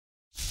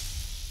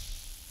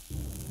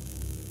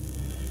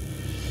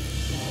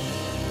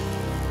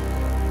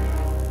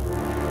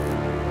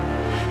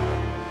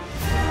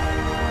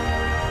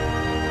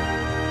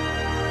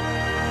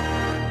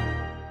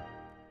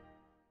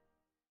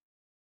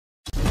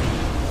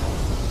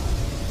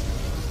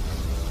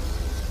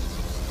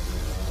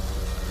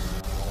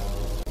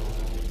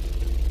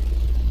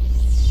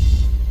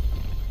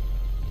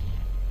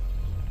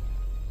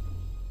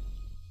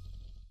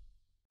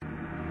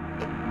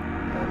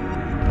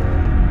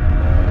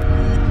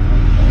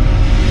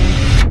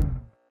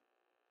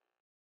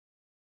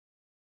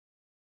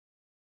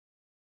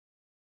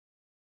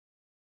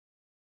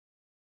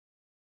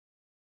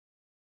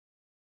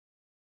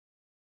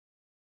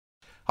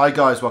Hi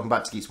guys, welcome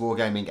back to Geeks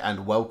Wargaming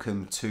and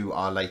welcome to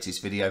our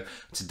latest video.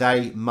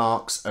 Today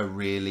marks a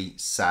really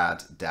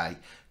sad day.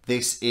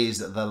 This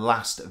is the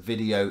last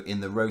video in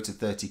the Road to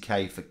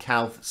 30k for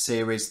Calth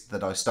series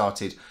that I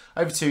started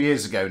over 2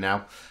 years ago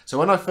now. So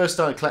when I first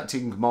started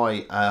collecting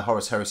my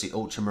Horus Heresy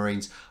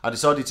Ultramarines, I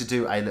decided to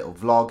do a little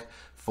vlog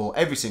for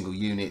every single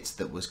unit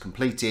that was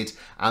completed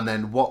and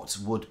then what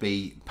would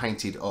be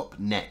painted up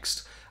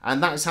next.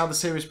 And that is how the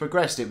series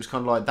progressed. It was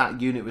kind of like that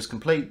unit was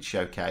complete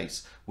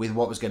showcase with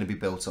what was going to be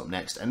built up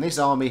next. And this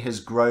army has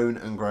grown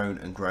and grown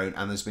and grown,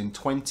 and there's been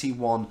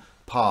 21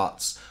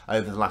 parts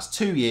over the last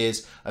 2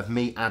 years of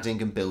me adding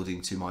and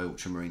building to my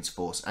Ultramarines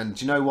force. And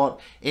do you know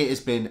what? It has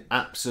been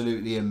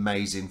absolutely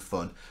amazing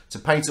fun to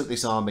paint up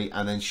this army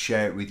and then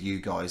share it with you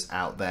guys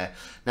out there.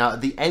 Now,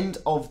 at the end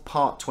of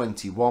part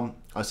 21,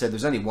 I said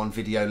there's only one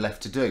video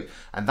left to do,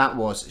 and that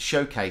was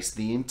showcase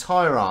the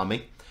entire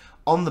army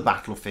on the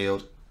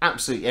battlefield,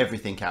 absolutely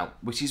everything out,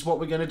 which is what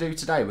we're going to do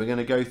today. We're going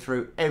to go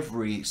through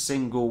every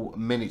single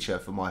miniature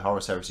for my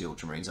Horus Heresy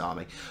Ultramarines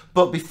army.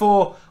 But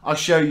before I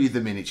show you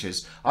the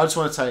miniatures, I just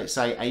want to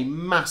say a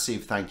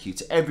massive thank you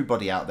to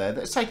everybody out there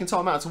that's taken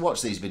time out to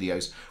watch these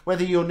videos.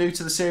 Whether you're new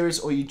to the series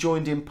or you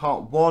joined in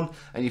part 1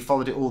 and you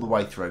followed it all the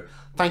way through.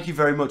 Thank you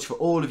very much for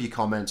all of your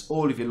comments,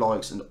 all of your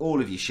likes and all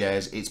of your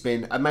shares. It's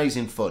been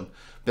amazing fun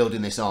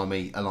building this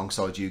army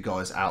alongside you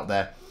guys out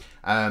there.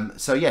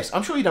 So yes,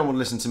 I'm sure you don't want to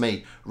listen to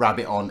me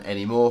rabbit on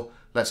anymore.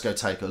 Let's go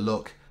take a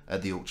look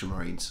at the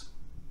Ultramarines.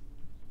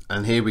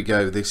 And here we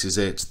go, this is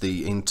it,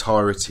 the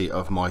entirety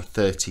of my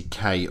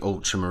 30k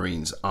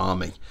Ultramarines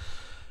army.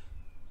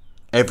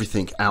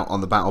 Everything out on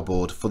the battle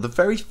board for the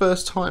very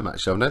first time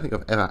actually. I don't think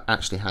I've ever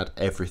actually had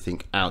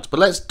everything out. But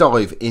let's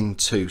dive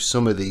into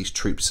some of these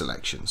troop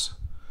selections.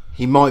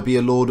 He might be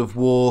a Lord of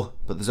War,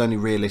 but there's only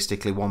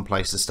realistically one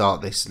place to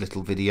start this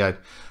little video,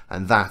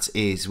 and that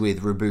is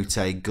with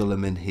Rabute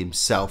Guilliman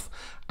himself.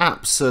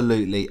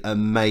 Absolutely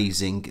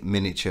amazing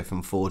miniature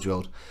from Forge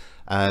World.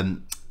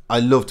 I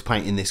loved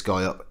painting this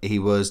guy up. He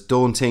was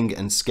daunting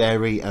and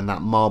scary, and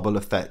that marble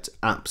effect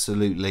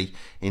absolutely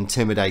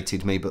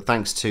intimidated me, but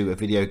thanks to a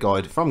video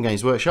guide from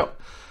Games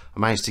Workshop, I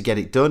managed to get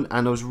it done,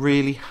 and I was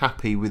really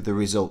happy with the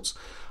results.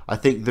 I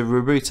think the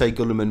Rabute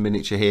Guilliman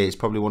miniature here is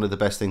probably one of the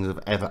best things I've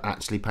ever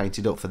actually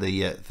painted up for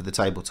the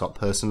tabletop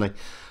personally.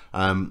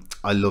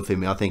 I love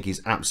him. I think he's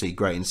absolutely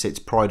great and sits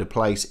pride of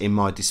place in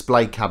my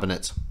display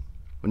cabinet.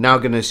 We're now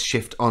going to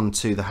shift on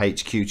to the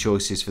HQ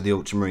choices for the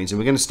Ultramarines, and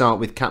we're going to start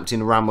with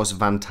Captain Ramos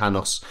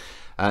Vantanos,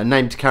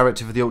 named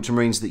character for the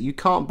Ultramarines that you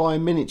can't buy a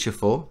miniature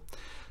for.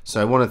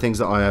 So one of the things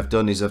that I have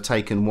done is I've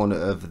taken one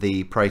of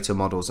the Praetor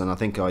models, and I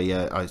think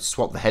I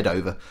swapped the head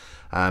over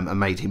and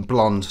made him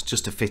blonde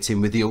just to fit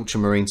in with the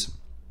Ultramarines.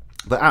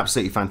 But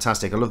absolutely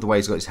fantastic. I love the way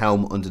he's got his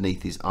helm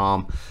underneath his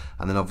arm,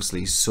 and then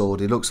obviously his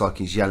sword. It looks like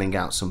he's yelling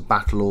out some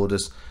battle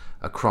orders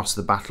across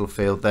the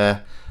battlefield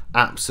there.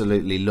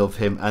 Absolutely love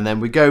him. And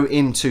then we go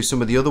into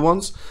some of the other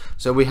ones.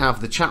 So we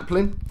have the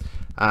Chaplain.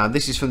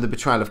 This is from the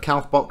Betrayal of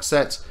Calth box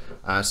set.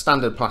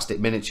 Standard plastic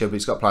miniature, but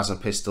he's got plasma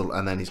pistol,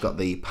 and then he's got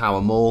the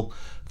power maul.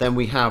 Then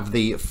we have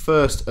the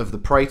first of the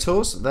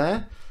Praetors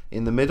there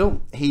in the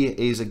middle. He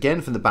is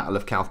again from the Battle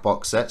of Calth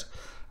box set.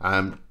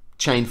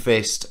 Chain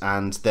Fist,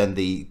 and then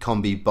the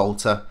Combi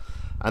Bolter.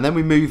 And then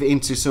we move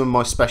into some of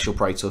my special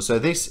Praetors. So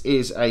this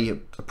is a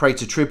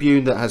Praetor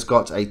Tribune that has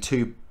got a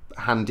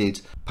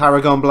two-handed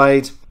Paragon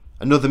Blade.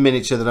 Another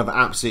miniature that I've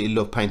absolutely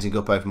loved painting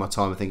up over my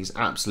time. I think it's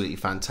absolutely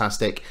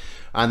fantastic.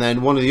 And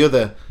then one of the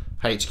other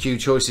HQ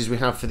choices we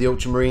have for the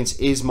Ultramarines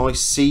is my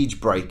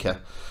Siege Breaker.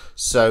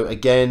 So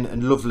again, a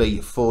lovely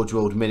Forge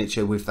World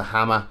miniature with the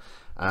hammer.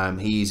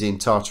 He's in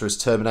Tartarus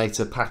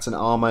Terminator pattern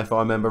armor, if I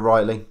remember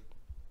rightly.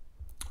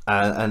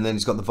 And then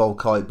he's got the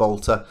Volkite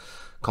Bolter,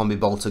 Combi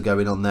Bolter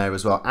going on there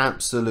as well.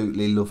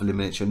 Absolutely lovely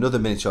miniature. Another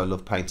miniature I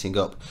love painting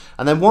up.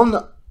 And then one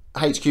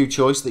HQ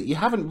choice that you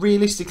haven't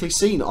realistically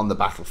seen on the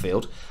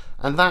battlefield,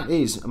 and that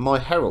is my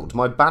Herald,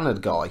 my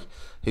bannered guy,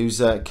 who's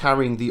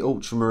carrying the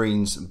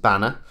Ultramarines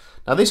banner.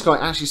 Now this guy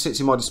actually sits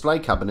in my display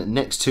cabinet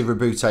next to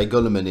Rabute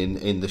Guilliman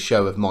in the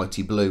show of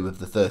Mighty Blue of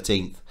the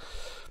 13th.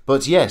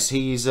 But yes,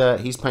 he's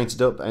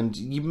painted up, and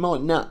you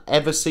might not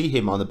ever see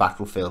him on the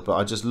battlefield, but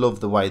I just love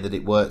the way that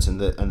it works, and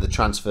the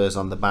transfers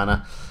on the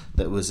banner.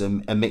 That was a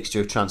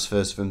mixture of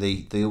transfers from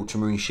the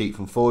Ultramarine sheet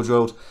from Forge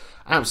World.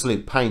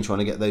 Absolute pain trying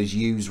to get those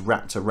U's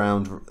wrapped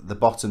around the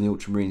bottom, the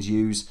Ultramarines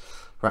U's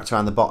wrapped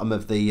around the bottom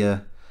of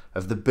the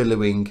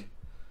billowing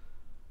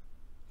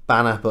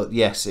banner. But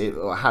yes,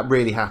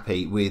 really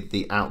happy with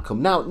the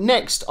outcome. Now,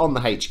 next on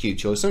the HQ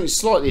choice, something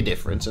slightly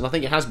different, and I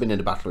think it has been in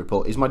the battle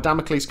report, is my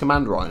Damocles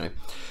Command Rhino.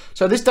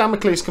 So this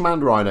Damocles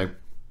Command Rhino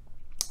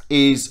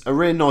is a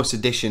really nice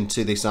addition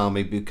to this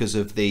army because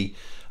of the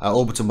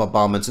orbital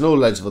bombardment and all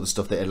loads of other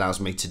stuff that it allows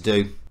me to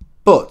do.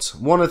 But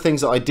one of the things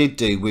that I did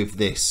do with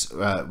this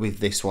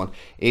one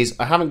is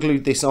I haven't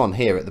glued this on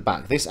here at the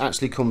back. This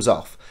actually comes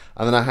off,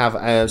 and then I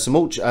have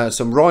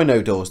some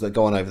Rhino doors that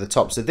go on over the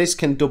top. So this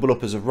can double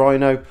up as a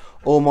Rhino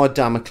or my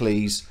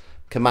Damocles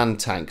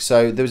command tank.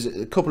 So there's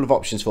a couple of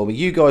options for me.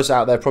 You guys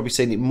out there probably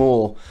seen it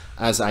more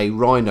as a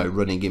Rhino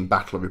running in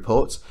battle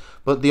reports,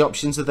 but the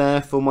options are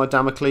there for my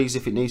Damocles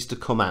if it needs to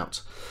come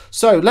out.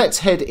 So let's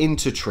head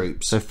into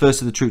troops. So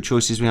first of the troop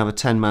choices, we have a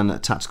 10-man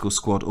tactical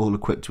squad all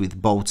equipped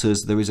with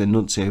bolters. There is a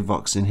Nuncio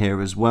Vox in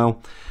here as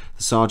well.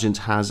 The sergeant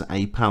has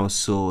a power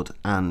sword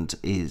and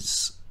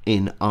is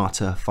in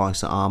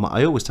Artificer armor.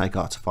 I always take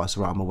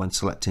Artificer armor when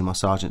selecting my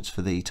sergeants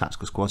for the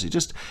tactical squads. It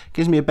just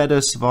gives me a better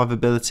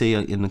survivability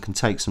and I can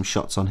take some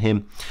shots on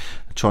him,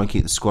 try and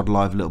keep the squad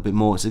alive a little bit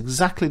more. It's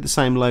exactly the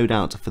same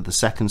loadout for the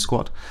second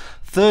squad.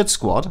 Third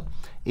squad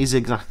is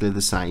exactly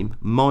the same,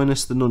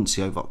 minus the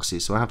Nuncio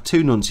Voxes. So I have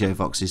 2 Nuncio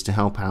Voxes to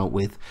help out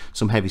with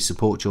some heavy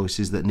support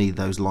choices that need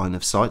those line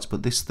of sights,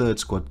 but this third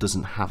squad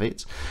doesn't have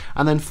it.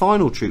 And then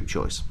final troop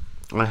choice,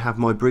 I have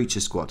my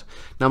Breacher squad.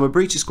 Now my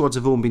Breacher squads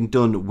have all been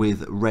done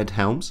with red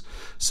helms,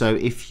 so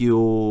if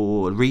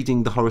you're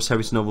reading the Horace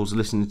Harris novels,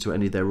 listening to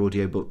any of their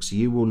audiobooks,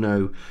 you will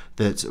know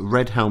that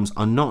red helms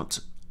are not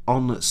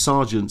on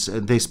sergeants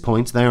at this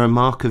point. They're a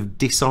mark of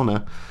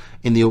dishonour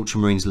in the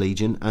Ultramarines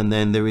Legion, and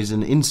then there is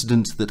an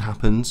incident that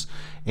happens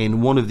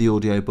in one of the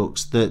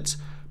audiobooks that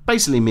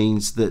basically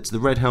means that the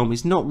red helm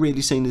is not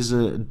really seen as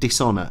a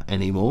dishonour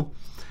anymore.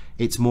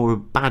 It's more a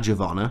badge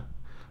of honour,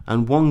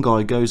 and one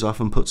guy goes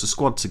off and puts a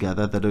squad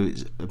together that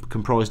is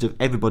comprised of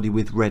everybody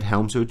with red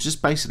helms who are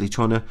just basically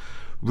trying to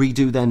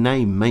redo their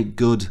name, make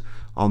good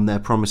on their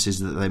promises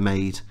that they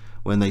made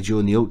when they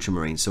joined the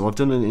Ultramarines. So I've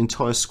done an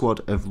entire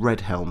squad of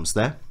red helms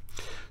there.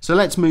 So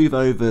let's move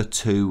over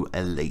to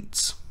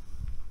elites.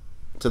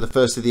 So the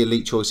first of the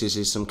elite choices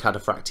is some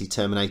Cataphractii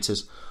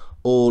Terminators,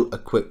 all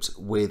equipped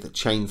with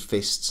chain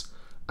fists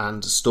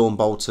and storm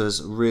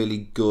bolters.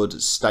 Really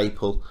good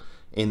staple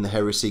in the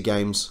Heresy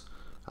games.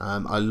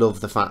 I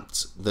love the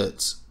fact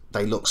that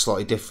they look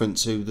slightly different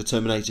to the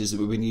Terminators that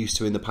we've been used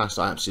to in the past.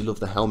 I absolutely love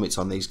the helmets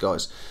on these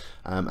guys.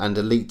 And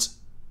elite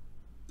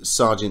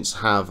sergeants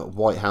have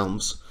white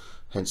helms,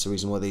 hence the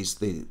reason why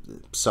the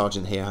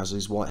sergeant here has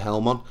his white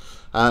helm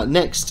on.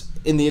 Next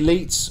in the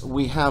elites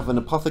we have an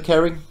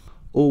Apothecary.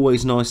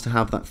 Always nice to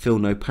have that feel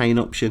no pain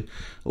option.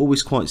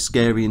 Always quite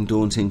scary and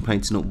daunting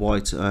painting up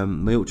white.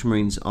 My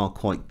Ultramarines are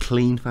quite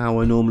clean for how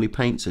I normally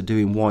paint, so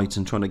doing white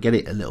and trying to get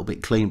it a little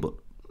bit clean but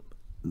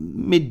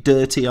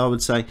mid-dirty I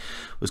would say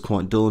was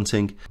quite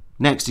daunting.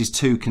 Next is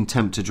 2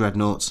 Contemptor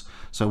Dreadnoughts.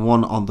 So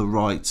one on the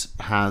right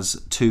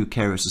has 2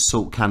 Chaos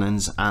Assault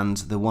Cannons, and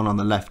the one on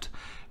the left,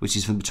 which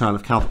is from the Betrayal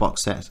of Calth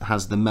box set,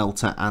 has the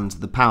Melter and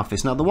the Power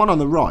Fist. Now the one on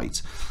the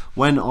right,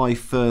 when I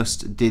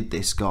first did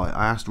this guy,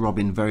 I asked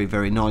Robin very,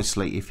 very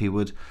nicely if he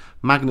would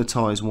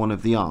magnetise one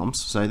of the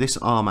arms. So this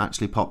arm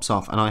actually pops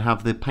off, and I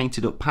have the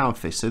painted up Power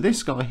Fist. So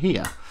this guy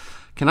here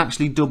can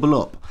actually double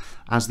up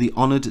as the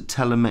Honoured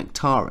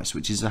Telemectaris,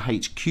 which is a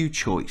HQ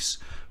choice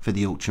for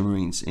the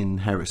Ultramarines in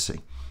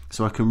Heresy.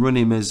 So I can run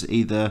him as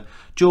either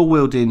dual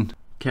wielding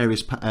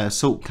Chaos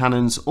Assault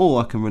Cannons,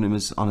 or I can run him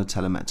as Honoured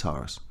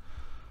Telemectaris.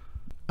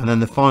 And then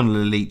the final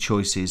elite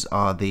choices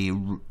are the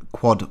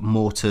quad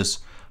mortars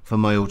for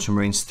my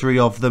Ultramarines, 3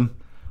 of them,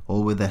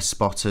 all with their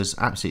spotters.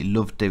 Absolutely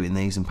love doing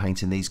these and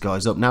painting these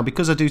guys up. Now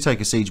because I do take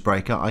a siege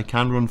breaker, I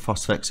can run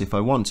Phosphex if I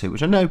want to,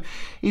 which I know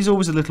is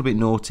always a little bit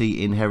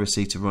naughty in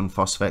Heresy to run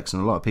Phosphex,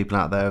 and a lot of people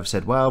out there have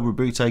said, well,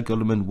 Rebute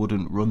Gulliman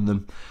wouldn't run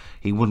them.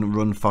 He wouldn't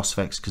run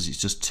Phosphex because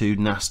it's just too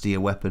nasty a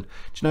weapon. Do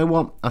you know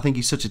what? I think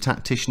he's such a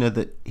tacticianer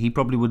that he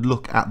probably would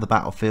look at the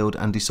battlefield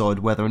and decide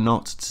whether or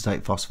not to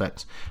take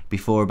Phosphex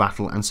before a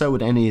battle, and so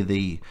would any of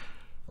the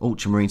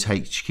Ultramarines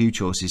HQ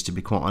choices, to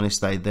be quite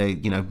honest. They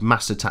you know,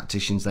 master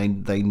tacticians.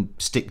 They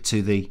stick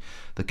to the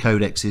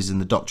codexes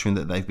and the doctrine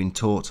that they've been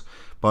taught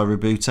by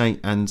Rebute,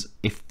 and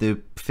if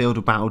the field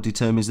of battle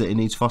determines that it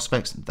needs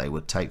Phosphex, they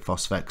would take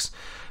Phosphex.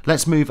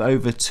 Let's move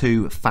over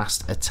to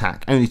fast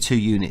attack. Only 2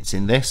 units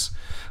in this.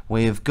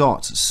 We have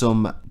got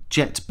some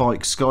jet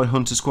bike Sky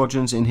Hunter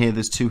squadrons in here.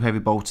 There's 2 heavy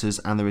bolters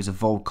and there is a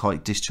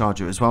Volkite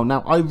discharger as well.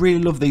 Now I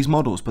really love these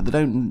models, but they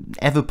don't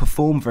ever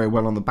perform very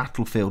well on the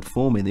battlefield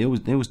for me. They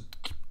always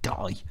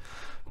die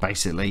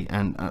basically,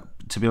 and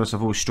to be honest,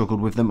 I've always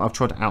struggled with them. I've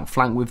tried to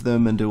outflank with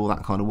them and do all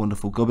that kind of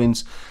wonderful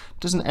gubbins.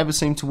 Doesn't ever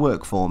seem to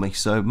work for me,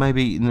 so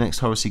maybe in the next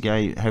Heresy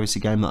game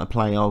that I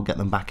play, I'll get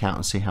them back out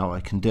and see how I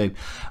can do.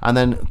 And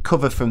then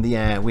cover from the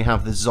air, we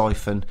have the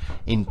Xiphon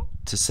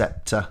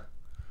Interceptor,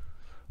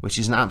 which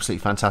is an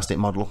absolutely fantastic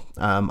model.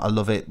 I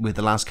love it with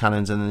the las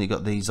cannons, and then you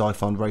got the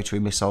Xiphon rotary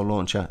missile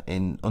launcher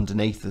in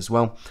underneath as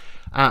well.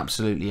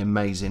 Absolutely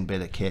amazing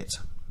bit of kit.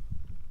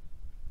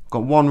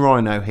 Got 1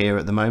 Rhino here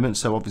at the moment,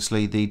 so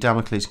obviously the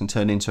Damocles can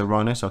turn into a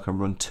Rhino, so I can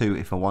run 2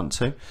 if I want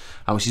to,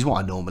 which is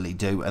what I normally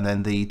do, and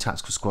then the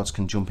tactical squads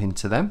can jump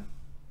into them.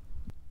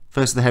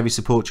 First of the heavy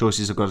support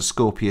choices, I've got a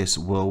Scorpius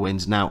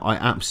Whirlwind. Now I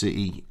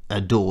absolutely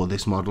adore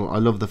this model. I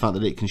love the fact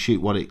that it can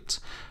shoot what it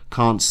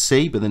can't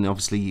see, but then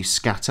obviously you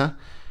scatter.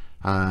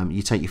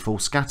 You take your full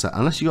scatter,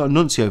 unless you've got a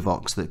Nuncio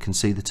Vox that can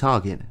see the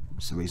target.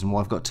 That's the reason why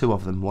I've got 2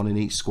 of them, 1 in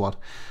each squad,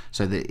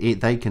 so that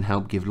they can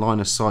help give line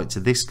of sight to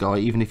this guy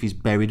even if he's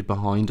buried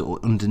behind or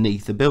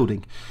underneath the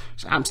building.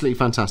 It's absolutely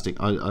fantastic.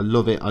 I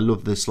love it. I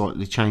love the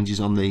slightly changes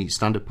on the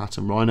standard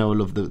pattern Rhino. I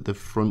love the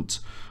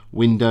front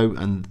window,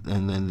 and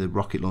then the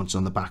rocket launchers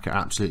on the back are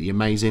absolutely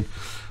amazing.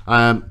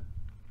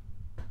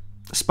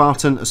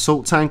 Spartan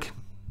assault tank,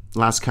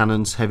 las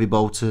cannons, heavy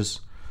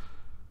bolters,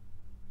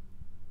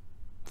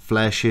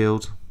 flare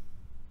shield,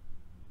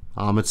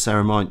 armoured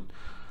ceramite,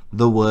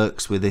 the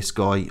works with this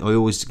guy. I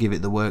always give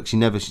it the works.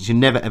 You should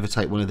never ever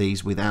take one of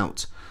these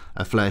without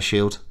a flare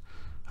shield.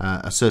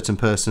 A certain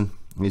person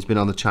who's been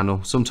on the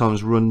channel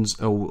sometimes runs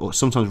or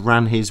sometimes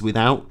ran his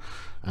without,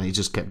 and he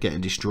just kept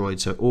getting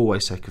destroyed. So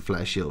always take a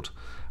flare shield.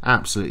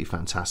 Absolutely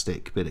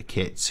fantastic bit of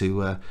kit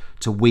to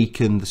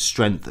weaken the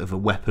strength of a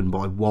weapon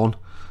by 1.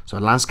 So a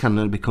las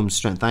cannon becomes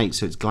strength 8,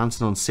 so it's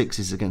glancing on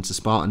 6s against a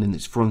Spartan in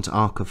its front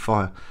arc of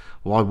fire.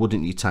 Why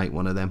wouldn't you take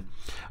one of them?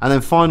 And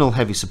then final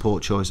heavy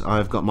support choice,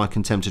 I've got my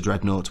Contemptor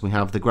Dreadnought. We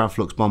have the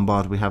Gravflux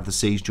Bombard, we have the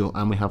Siege Jaw,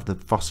 and we have the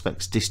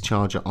Phosphex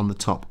Discharger on the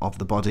top of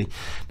the body.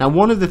 Now,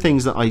 one of the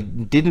things that I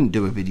didn't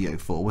do a video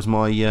for was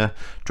my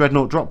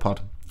Dreadnought Drop Pod.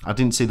 I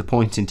didn't see the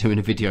point in doing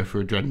a video for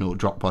a Dreadnought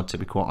Drop Pod, to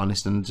be quite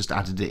honest, and just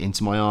added it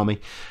into my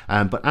army.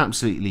 But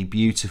absolutely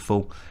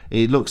beautiful.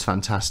 It looks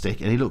fantastic,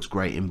 and it looks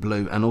great in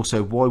blue. And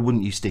also, why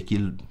wouldn't you stick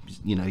your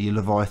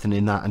Leviathan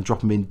in that and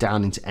drop them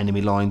down into enemy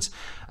lines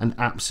and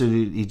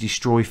absolutely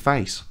destroy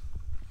face?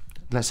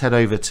 Let's head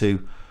over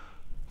to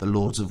the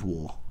Lords of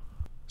War.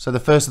 So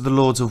the first of the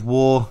Lords of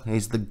War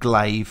is the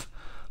Glaive.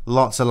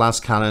 Lots of las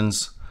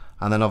cannons.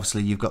 And then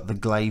obviously you've got the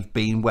Glaive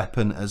beam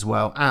weapon as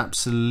well.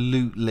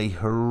 Absolutely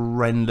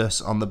horrendous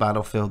on the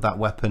battlefield, that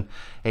weapon.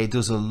 It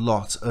does a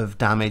lot of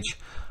damage.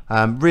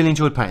 Really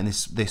enjoyed painting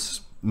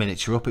this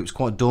miniature up. It was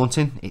quite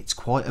daunting. It's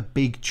quite a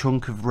big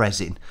chunk of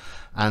resin.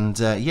 And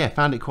yeah,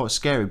 found it quite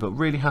scary, but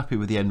really happy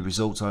with the end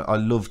results. I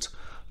loved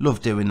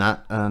doing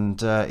that.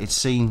 And it's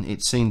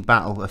seen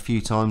battle a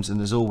few times and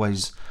has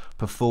always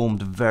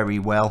performed very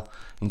well,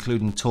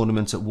 including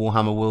tournaments at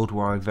Warhammer World,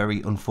 where I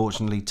very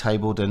unfortunately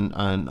tabled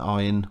an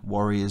Iron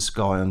Warriors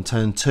guy on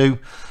turn 2,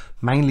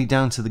 mainly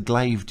down to the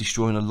Glaive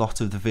destroying a lot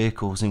of the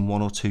vehicles in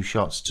 1 or 2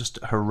 shots. Just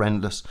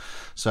horrendous.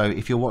 So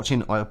if you're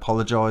watching, I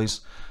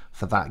apologise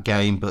for that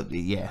game, but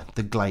yeah,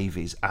 the Glaive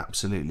is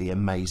absolutely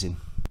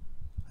amazing.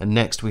 And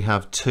next we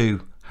have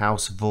 2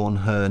 House Von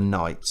Herr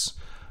Knights.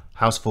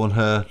 House Von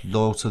Herr,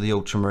 loyal to the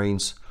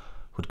Ultramarines,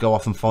 would go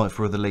off and fight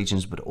for other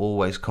legions, but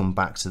always come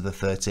back to the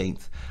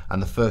 13th.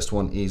 And the first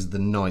one is the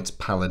Knight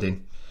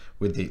Paladin,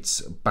 with its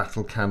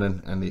battle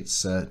cannon and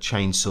its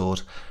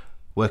chainsword,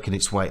 working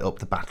its way up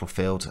the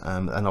battlefield.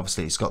 And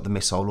obviously it's got the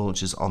missile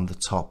launchers on the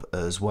top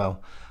as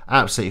well.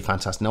 Absolutely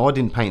fantastic. Now, I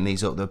didn't paint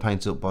these up. They were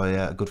painted up by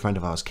a good friend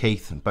of ours,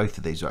 Keith, and both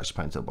of these were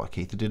actually painted up by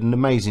Keith, who did an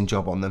amazing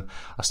job on them.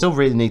 I still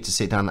really need to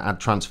sit down and add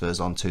transfers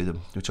onto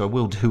them, which I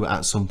will do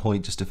at some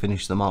point just to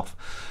finish them off.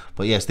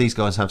 But yes, these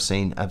guys have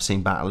seen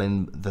battle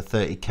in the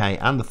 30k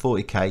and the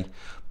 40k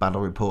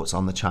battle reports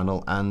on the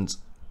channel, and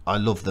I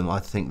love them. I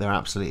think they're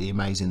absolutely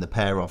amazing, the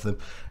pair of them.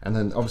 And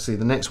then obviously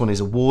the next one is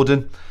a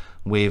Warden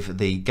with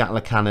the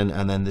Gatler cannon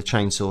and then the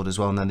chainsword as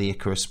well, and then the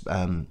Icarus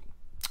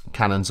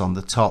cannons on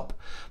the top.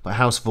 But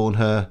House Von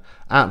Herr,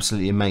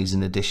 absolutely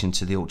amazing addition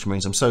to the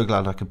Ultramarines. I'm so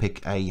glad I could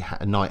pick a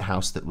Knight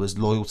House that was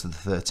loyal to the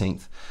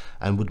 13th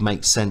and would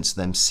make sense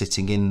them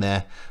sitting in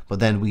there. But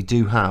then we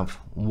do have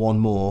one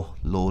more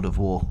Lord of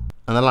War,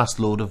 and the last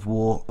Lord of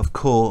War, of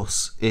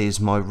course, is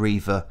my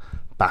Reaver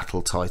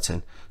Battle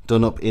Titan,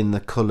 done up in the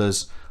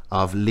colours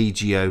of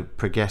Legio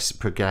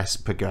Progressius.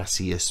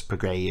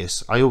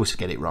 I always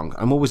get it wrong.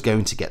 I'm always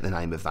going to get the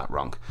name of that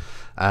wrong.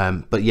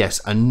 But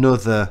yes,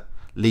 another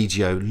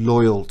Legio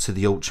loyal to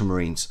the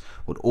Ultramarines,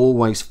 would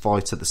always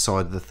fight at the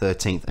side of the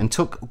 13th, and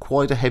took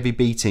quite a heavy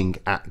beating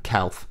at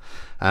Calth.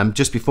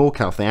 Just before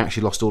Calth, they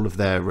actually lost all of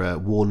their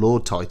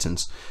Warlord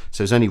Titans,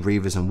 so there's only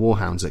Reavers and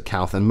Warhounds at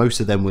Calth, and most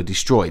of them were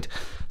destroyed.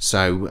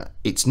 So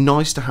it's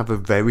nice to have a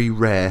very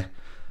rare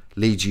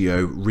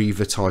Legio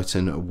Reaver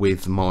Titan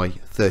with my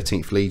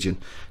 13th Legion.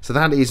 So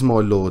that is my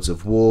Lords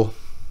of War.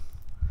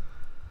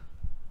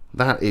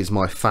 That is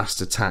my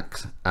fast attack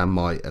and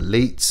my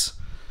elites.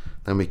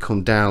 Then we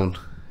come down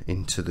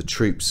into the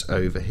troops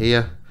over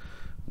here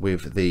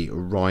with the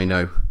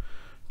Rhino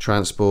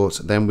transport.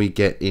 Then we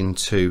get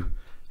into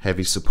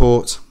heavy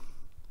support,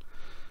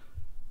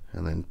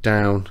 and then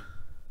down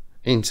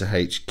into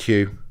HQ,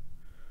 and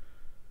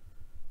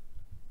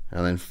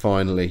then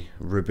finally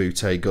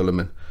Rabute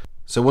Gulliman.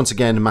 So once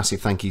again, a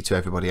massive thank you to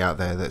everybody out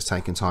there that's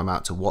taken time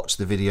out to watch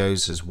the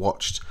videos, has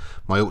watched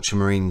my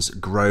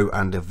Ultramarines grow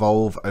and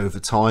evolve over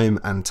time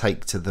and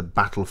take to the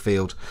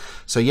battlefield.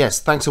 So yes,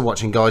 thanks for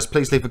watching, guys.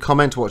 Please leave a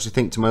comment what you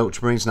think to my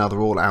Ultramarines now they're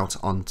all out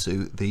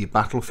onto the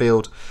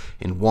battlefield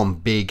in one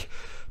big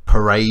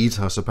parade,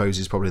 I suppose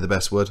is probably the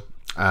best word.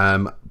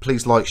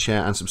 Please like,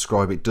 share and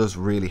subscribe. It does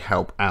really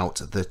help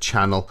out the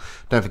channel.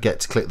 Don't forget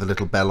to click the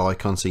little bell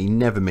icon so you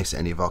never miss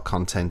any of our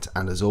content,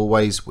 and as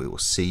always, we will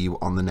see you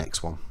on the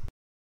next one.